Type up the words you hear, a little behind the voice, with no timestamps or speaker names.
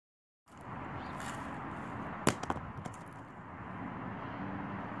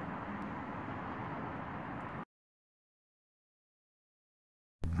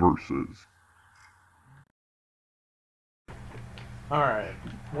versus. Alright,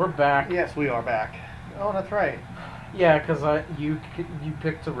 we're back. Yes, we are back. Oh, that's right. Yeah, because you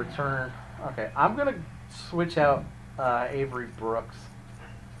picked to return. Okay, I'm going to switch out Avery Brooks.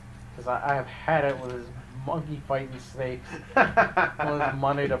 Because I have had it with his monkey fighting snakes on his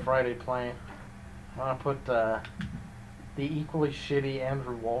Monday to Friday playing. I'm going to put the equally shitty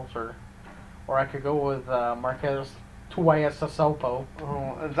Andrew Walter. Or I could go with Marquez Tuiasosopo.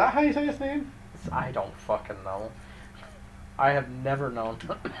 Oh, is that how you say his name? I don't fucking know. I have never known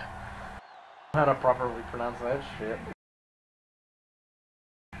how to properly pronounce that shit.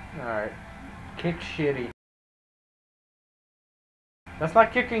 Alright. Kick shitty. That's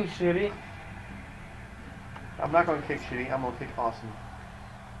not kicking shitty. I'm not going to kick shitty. I'm going to kick awesome.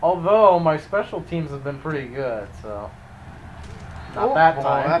 Although my special teams have been pretty good, so. Not that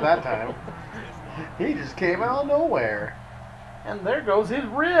time. Not that time. He just came out of nowhere. And there goes his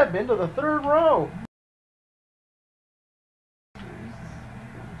rib into the third row.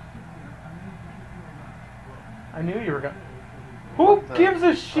 I knew you were going to. Who gives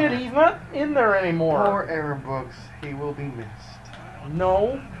a shit? He's not in there anymore. Poor Aaron Brooks. He will be missed.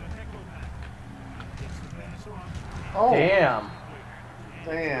 No. Oh. Damn.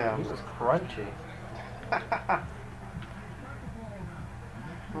 Damn. He was crunchy.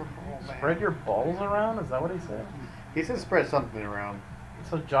 Oh, Spread your balls around? Is that what he said? He said spread something around.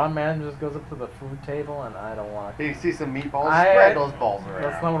 So John Madden just goes up to the food table and I don't want to. You see some meatballs? Spread those balls around.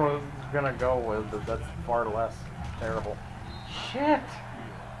 That's not what I was going to go with, but that's far less terrible. Shit!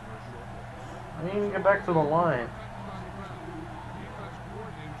 I need to get back to the line.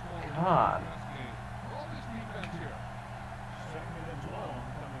 God.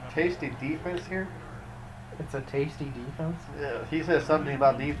 Tasty defense here? It's a tasty defense? Yeah, he said something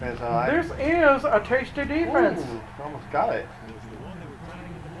about defense. This is a tasty defense! Ooh, almost got it.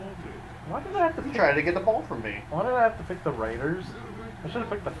 Why did I have to pick... He tried to get the ball from me. Why did I have to pick the Raiders? I should have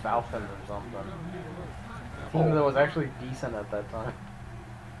picked the Falcons or something. A team that was actually decent at that time.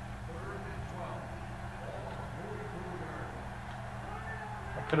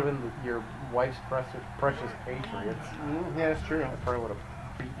 That could have been your wife's precious Patriots. Yeah, that's true. I probably would have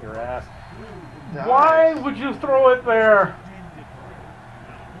beat your ass. Nice. Why would you throw it there?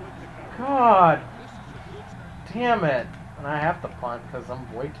 God. Damn it. And I have to punt because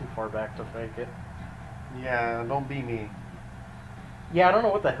I'm way too far back to fake it. Yeah, don't be me. Yeah, I don't know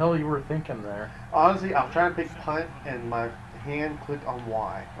what the hell you were thinking there. Honestly, I was trying to pick punt and my hand clicked on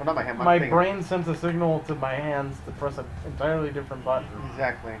Y. Well, not my hand, my finger. brain sends a signal to my hands to press an entirely different button.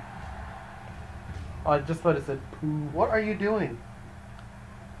 Exactly. I just thought it said poo. What are you doing?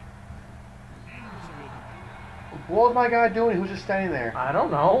 What was my guy doing? He was just standing there. I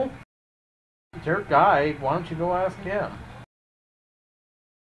don't know. It's your guy. Why don't you go ask him?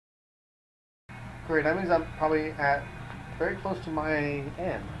 Great, that means I'm probably at very close to my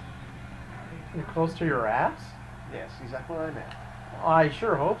end. You're close to your ass? Yes, exactly what I meant. I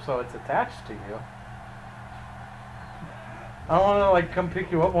sure hope so. It's attached to you. I want to like come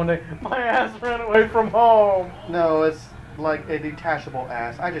pick you up one day. My ass ran away from home. No, it's like a detachable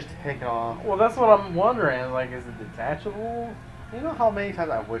ass. I just take it off. Well, that's what I'm wondering. Like, is it detachable? You know how many times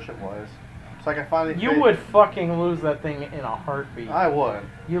I wish it was? So I can finally You fit. would fucking lose that thing in a heartbeat. I would.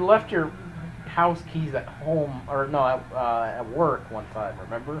 You left your house keys at home, or no, at work one time,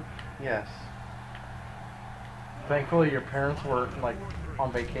 remember? Yes. Thankfully, your parents were, like,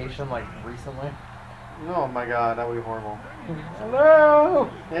 on vacation, like, recently. Oh my god, that would be horrible. Hello?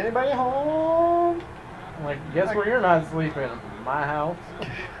 Anybody home? I'm like, guess where you're not sleeping? My house.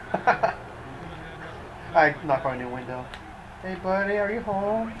 I knock on your window. Hey buddy, are you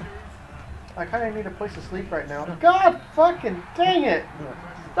home? I kind of need a place to sleep right now. God fucking dang it!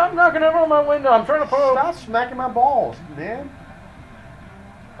 Stop knocking over my window. I'm trying to poke. Stop smacking my balls, man.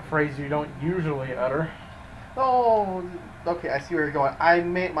 A phrase you don't usually utter. Oh, okay, I see where you're going. I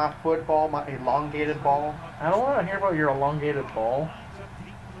meant my football, my elongated ball. I don't want to hear about your elongated ball.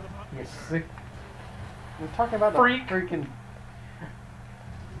 You sick We're talking about freak. the freaking...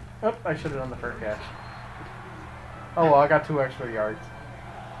 Oh, I should have done the fair catch. Oh well, I got 2 extra yards.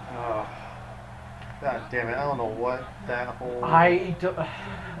 Oh, god damn it, I don't know what that whole...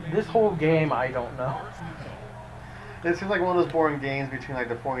 This whole game, I don't know. It seems like one of those boring games between like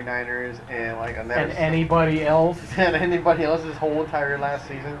the 49ers and like And anybody else. and anybody else this whole entire last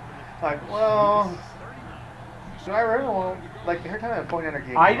season. Like, well, do I really want, like, every time a 49er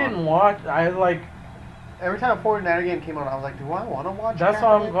game I came didn't on, watch. every time a 49er game came on, I was like, do I want to watch That's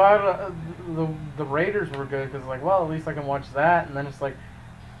why I'm Kaepernick? glad the Raiders were good, because like, well, at least I can watch that. And then it's like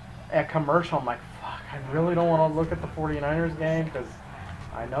at commercial, I'm like, fuck, I really don't want to look at the 49ers game because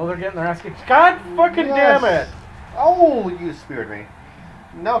I know they're getting their ass kicked. God fucking damn it! Oh, you speared me.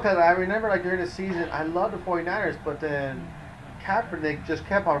 No, because I remember like during the season, I loved the 49ers, but then Kaepernick just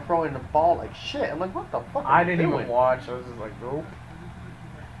kept on throwing the ball like shit. I'm like, what the fuck I are you didn't doing? even watch. I was just like, nope.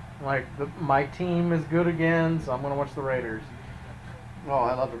 Like, my team is good again, so I'm going to watch the Raiders. Oh,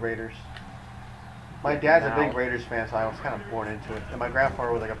 I love the Raiders. My dad's a big Raiders fan, so I was kind of born into it. And my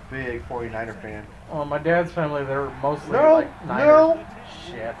grandfather was like a big 49er fan. Well, my dad's family, they're mostly like Niners. No!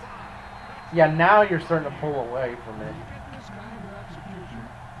 Shit. Yeah, now you're starting to pull away from it.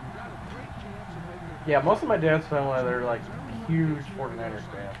 Yeah, most of my dad's family, they're like huge 49ers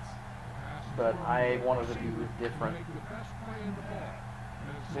fans. But I wanted to be different.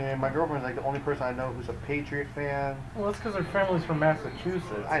 And my girlfriend's like the only person I know who's a Patriot fan. Well, that's because her family's from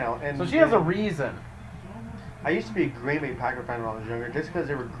Massachusetts. I know. And so she has a reason. I used to be a Green Bay Packer fan when I was younger, just because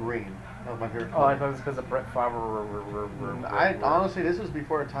they were green. That was my favorite. Oh, I thought it was because of Brett Favre. Honestly, this was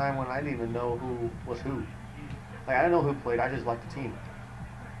before a time when I didn't even know who was who. Like, I didn't know who played. I just liked the team.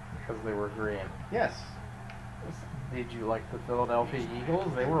 Because they were green. Yes. Did you like the Philadelphia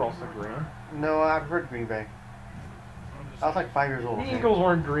Eagles? They were also green. No, I preferred Green Bay. I was like 5 years old. The Eagles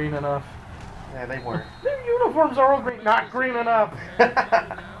weren't green enough. Yeah, they weren't. Their uniforms are all green. Not green enough.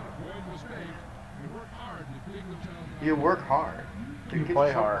 You work hard. You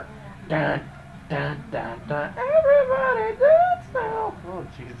play hard. Dun, dun, dun, dun. Everybody dance now. Oh,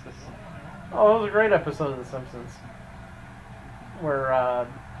 Jesus. Oh, it was a great episode of The Simpsons. Where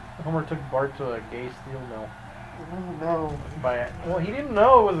Homer took Bart to a gay steel mill. Oh, no. Well, he didn't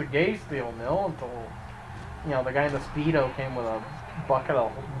know it was a gay steel mill until, you know, the guy in the Speedo came with a bucket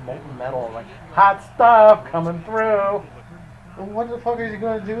of molten metal. Like, hot stuff coming through. What the fuck is he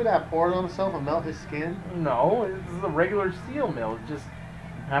going to do with that? Pour it on himself and melt his skin? No, it's a regular steel mill. It just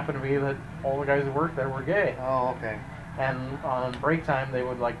happened to be that all the guys who worked there were gay. Oh, okay. And on break time, they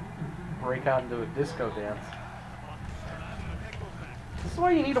would, like, break out into a disco dance. This is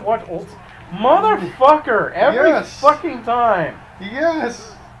why you need to watch old... Motherfucker! Every fucking time!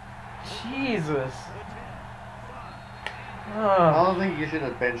 Yes! Jesus. I don't think you should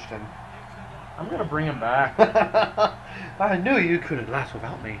have benched him. I'm gonna bring him back. I knew you couldn't last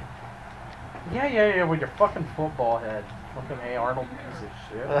without me. Yeah, with your fucking football head. Fucking A. Arnold piece of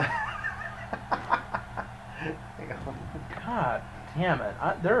shit. God damn it.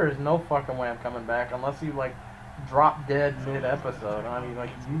 There is no fucking way I'm coming back unless you, like, drop dead mid-episode. I mean, like,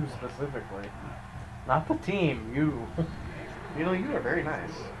 you specifically. Not the team, you. You know, you are very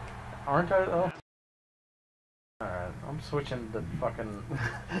nice. Aren't I, though? Alright, I'm switching to fucking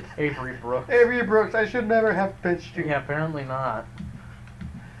Avery Brooks. Avery Brooks, I should never have benched you. Yeah, apparently not.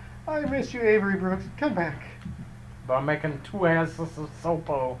 I miss you, Avery Brooks. Come back. But I'm making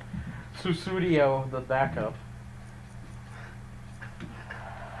Sopo Susudio the backup.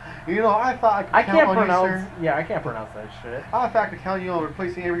 You know, I thought I could count on you, sir. Yeah, I can't pronounce that shit. I thought I could count you on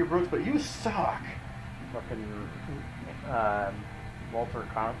replacing Avery Brooks, but you suck. Fucking Walter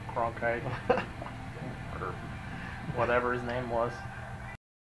Cronkite. Or whatever his name was.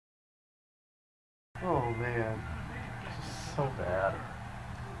 Oh, man. It's just so bad.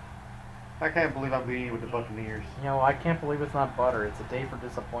 I can't believe I'm beating you with the Buccaneers. You know, I can't believe it's not butter. It's a day for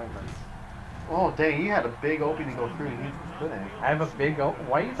disappointments. Oh, dang, you had a big opening to go through and you couldn't. I have a big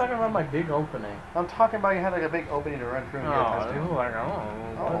Why are you talking about my big opening? I'm talking about you had like a big opening to run through and get a touchdown. Like,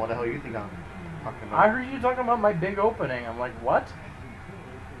 oh, what the hell you think I'm talking about? I heard you talking about my big opening. I'm like, what?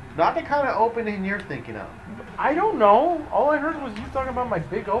 Not the kind of opening you're thinking of. I don't know. All I heard was you talking about my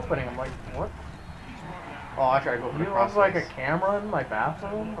big opening. I'm like, what? Oh, I tried to go for the crossface. You have like a camera in my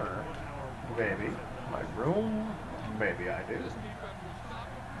bathroom or maybe my room? Maybe I do.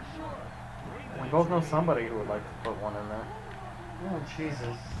 We both know somebody who would like to put one in there. Oh,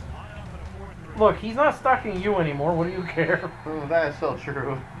 Jesus. Look, he's not stalking you anymore. What do you care? Oh, that is so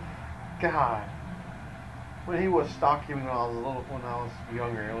true. God. When he was stalking me when I was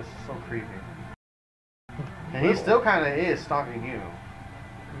younger, it was so creepy. And he still kind of is stalking you.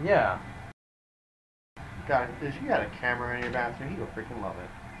 Yeah. God, if you had a camera in your bathroom, he would freaking love it.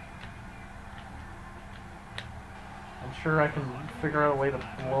 I'm sure I can figure out a way to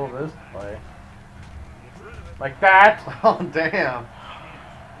blow this play. Like that! Oh, damn.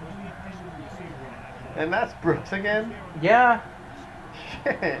 And that's Brooks again? Yeah.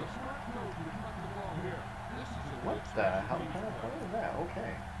 Shit. What the hell kind of play is that?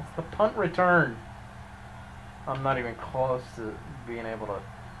 Okay. It's the punt return. I'm not even close to being able to...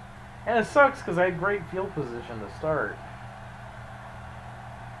 And it sucks because I had great field position to start.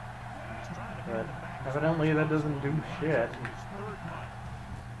 But evidently that doesn't do shit.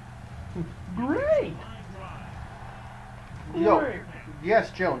 Great! Yo,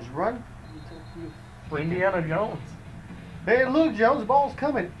 Yes, Jones, run. Indiana Jones. Hey, look, Jones, ball's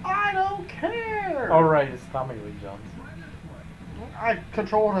coming. I don't care. All right, it's Tommy Lee Jones. I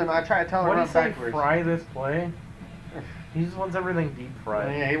controlled him. I tried to tell him What to do run you say? backwards. Fry this play. He just wants everything deep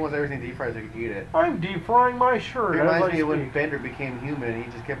fried. Yeah, he wants everything deep fried so he can eat it. I'm deep frying my shirt. It as reminds I me of when speak. Bender became human.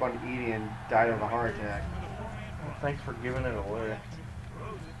 He just kept on eating and died of a heart attack. Well, thanks for giving it away.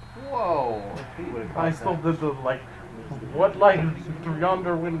 Whoa! He would have I still did the like, what light through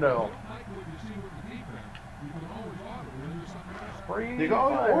yonder window? You go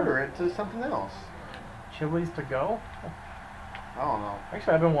order it to something else. Chili's to go? I don't know.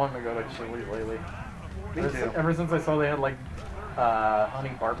 Actually, I've been wanting to go to Chili's lately. Me too. Ever since I saw they had like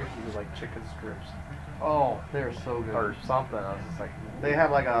honey barbecue, like chicken strips Oh, they're so good. or something. I was just like, They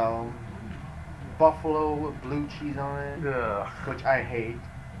have like a buffalo with blue cheese on it, ugh. which I hate.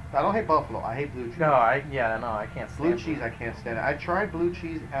 I don't hate buffalo. I hate blue cheese. No, I can't stand Blue it. cheese, I can't stand it. I tried blue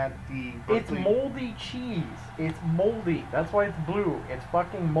cheese at the It's Berkeley, moldy cheese. It's moldy. That's why it's blue. It's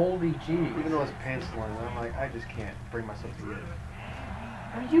fucking moldy cheese. even though it's penciling. I'm like, I just can't bring myself to eat it.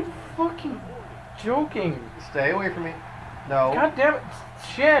 Are you fucking joking? Stay away from me. No. God damn it!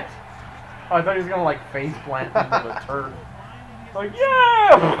 Shit! Oh, I thought he was gonna like face plant into the turd. Like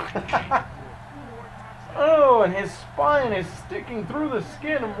yeah! Oh, and his spine is sticking through the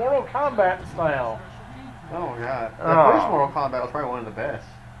skin in Mortal Kombat style. Oh god. The Oh. first Mortal Kombat was probably one of the best.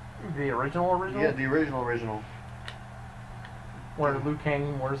 The original? Yeah, the original. Where Liu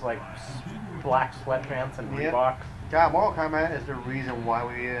Kang wears like black sweatpants and Yep. Reeboks. God, Mortal Kombat is the reason why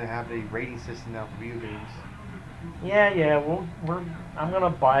we didn't have the rating system now for video games. Yeah. I'm gonna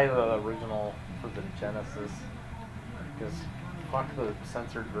buy the original for the Genesis because fuck the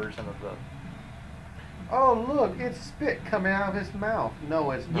censored version of the. Oh look, it's spit coming out of his mouth.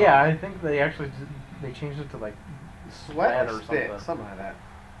 No, it's not. Yeah, I think they actually they changed it to like Sweat or or spit, something. something like that.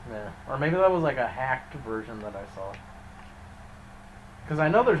 Yeah, or maybe that was like a hacked version that I saw. Because I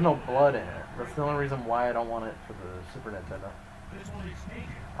know there's no blood in it. That's the only reason why I don't want it for the Super Nintendo.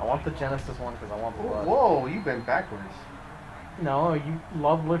 I want the Genesis one because I want the blood. Whoa, you've been backwards. No, you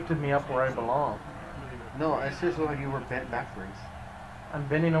love lifted me up where I belong. No, it seriously looked like you were bent backwards. I'm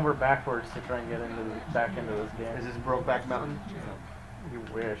bending over backwards to try and get back into this Is game. this Brokeback Mountain? You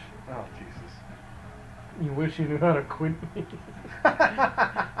wish. Oh, Jesus. You wish you knew how to quit me.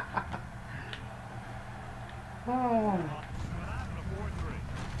 Oh.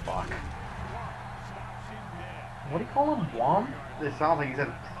 Fuck. What do you call him? Wom? It sounds like he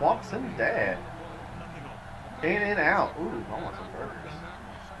said plumps and dead. In and out. Ooh, I want some burgers.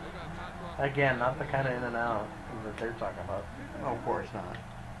 Again, not the kind of in and out that they're talking about. Oh, of course not.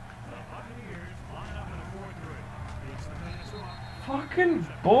 Fucking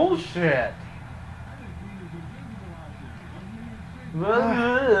bullshit.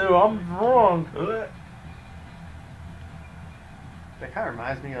 I'm drunk. That kind of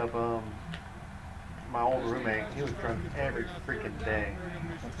reminds me of my old roommate. He was drunk every freaking day.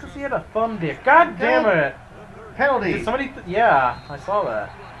 That's because he had a thumb dick. God damn it. Penalty. Did somebody... yeah, I saw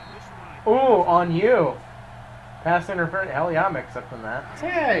that. Ooh, on you. Pass interference. Hell yeah, I'm accepting that.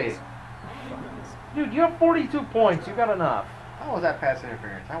 Hey, Dude, you have 42 points. You got enough. how was that pass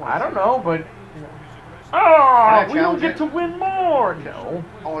interference? I don't know, but... Ah, Can I we don't challenge get it? to win more. No.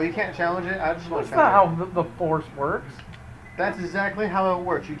 Oh, you can't challenge it? I just want That's to not challenge how the force works. it. That's exactly how it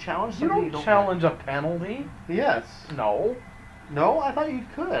works. You challenge You something. don't challenge a penalty. Yes. No. No, I thought you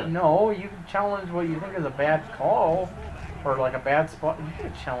could. No, you can challenge what you think is a bad call. Or like a bad spot. You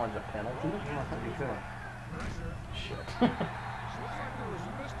can't challenge a penalty. Oh, I thought you could. Shit.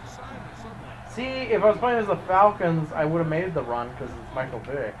 See, if I was playing as the Falcons, I would have made the run because it's Michael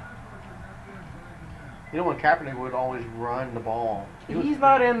Vick. You know when Kaepernick would always run the ball. He's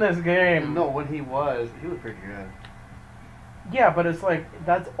not in this game. No, when he was pretty good. Yeah, but it's like,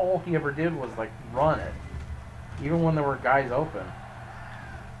 that's all he ever did was like run it. Even when there were guys open.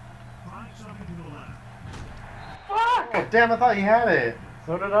 Fuck! Oh, damn, I thought you had it.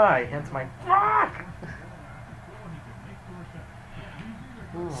 So did I, hence my fuck!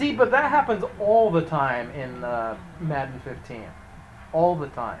 See, but that happens all the time in Madden 15. All the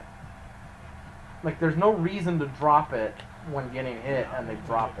time. Like, there's no reason to drop it when getting hit, and they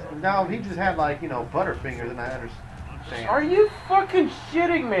drop it. No, he just had like, butterfingers, and I understand. Are you fucking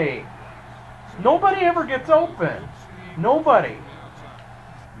shitting me? Nobody ever gets open. Nobody.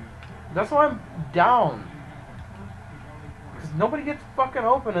 That's why I'm down. Because nobody gets fucking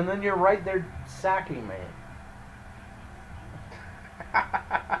open, and then you're right there sacking me.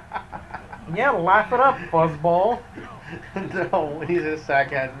 Yeah, laugh it up, fuzzball. No, when he's a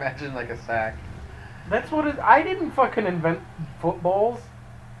sack, I imagine like a sack. That's what it. I didn't fucking invent footballs.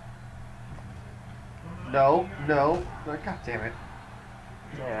 No. God damn it.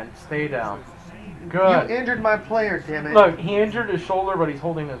 Yeah, and stay down. Good. You injured my player, damn it. Look, he injured his shoulder, but he's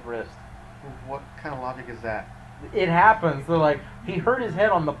holding his wrist. What kind of logic is that? It happens. They're like, he hurt his head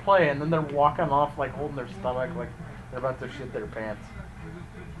on the play, and then they're walking off, like, holding their stomach, like they're about to shit their pants.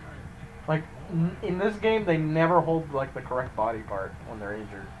 Like, in this game, they never hold, like, the correct body part when they're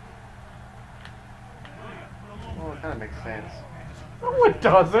injured. Well, it kind of makes sense. No, it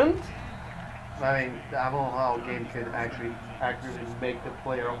doesn't. I mean, I don't know how a game could actually accurately make the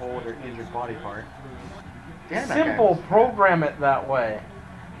player hold their injured body part. Damn, Simple, program it that way.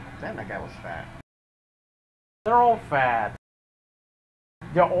 Damn, that guy was fat. They're all fat.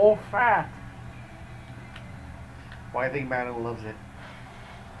 They're all fat. Why do you think Madden loves it?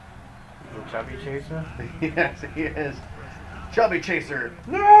 The chubby chaser? Yes, he is. Chubby chaser.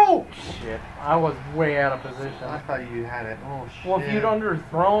 No! Shit, I was way out of position. I thought you had it. Oh, shit. Well, if you'd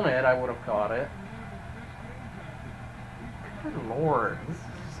underthrown it, I would have caught it. Good lord, this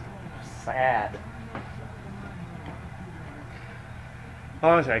is sad.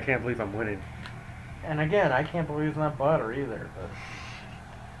 Honestly, I can't believe I'm winning. And again, I can't believe it's not butter either.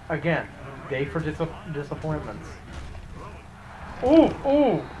 But again, day for disappointments. Ooh,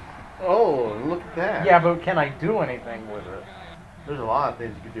 ooh. Oh, look at that. Yeah, but can I do anything with it? There's a lot of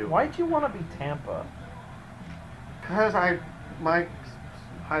things you could do. Why'd you want to be Tampa? Because my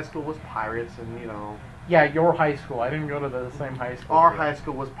high school was Pirates, and you know. Yeah, your high school. I didn't go to the same high school. Our high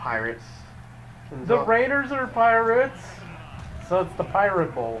school was Pirates. The Raiders are Pirates, so it's the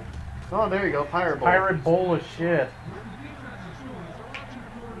Pirate Bowl. Oh, there you go, Pirate Bowl. Pirate Bowl of shit.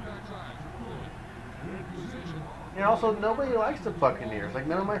 And also, nobody likes the Buccaneers. Like,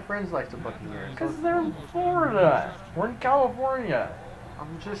 none of my friends likes the Buccaneers. Because they're in Florida. We're in California.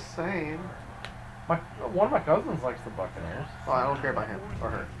 I'm just saying. One of my cousins likes the Buccaneers. Oh, I don't care about him or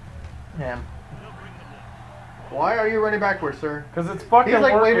her. Him. Why are you running backwards, sir? Because it's fucking He's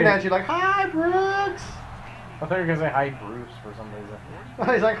like working. waving at you like, hi, Brooks! I thought you were going to say hi, Bruce, for some reason.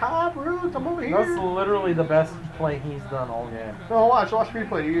 He's like, hi, Brooks, I'm over here. That's literally the best play he's done all game. No, watch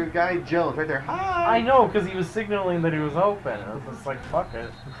replay. Your guy Jones right there. Hi! I know, because he was signaling that he was open. I was just like, fuck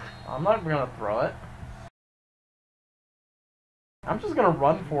it. I'm not going to throw it. I'm just going to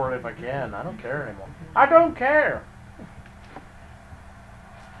run for it if I can. I don't care anymore. I don't care!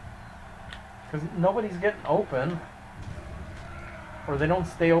 Because nobody's getting open. Or they don't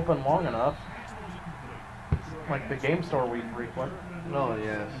stay open long enough. Like the game store we frequent. Oh,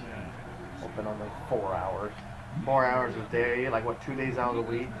 yes. Open only 4 hours. 4 hours a day, like what, 2 days out of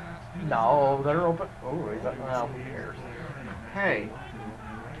the week? No, they're open. Oh, he's up. Well, who cares? Hey,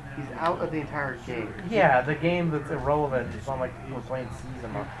 he's out of the entire game. Yeah, the game that's irrelevant. It's not like we're playing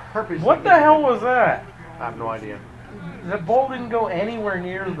season mode. Purposely. What the hell was that? I have no idea. The ball didn't go anywhere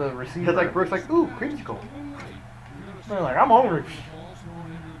near the receiver. Because like Brooks like, ooh, creamsicle. They're like, I'm hungry.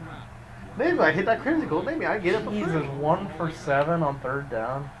 Maybe I hit that creamsicle. Maybe I get it for Jesus, free. 1 for 7 on 3rd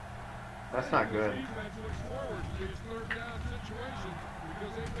down. That's not good.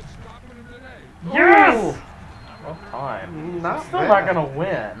 Yes! What time? Not I'm still bad. not gonna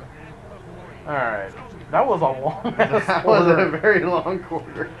win. Alright. That was a long ass That was a quarter. very long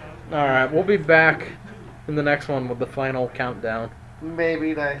quarter. Alright, we'll be back in the next one with the final countdown.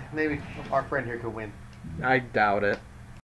 Maybe our friend here could win. I doubt it.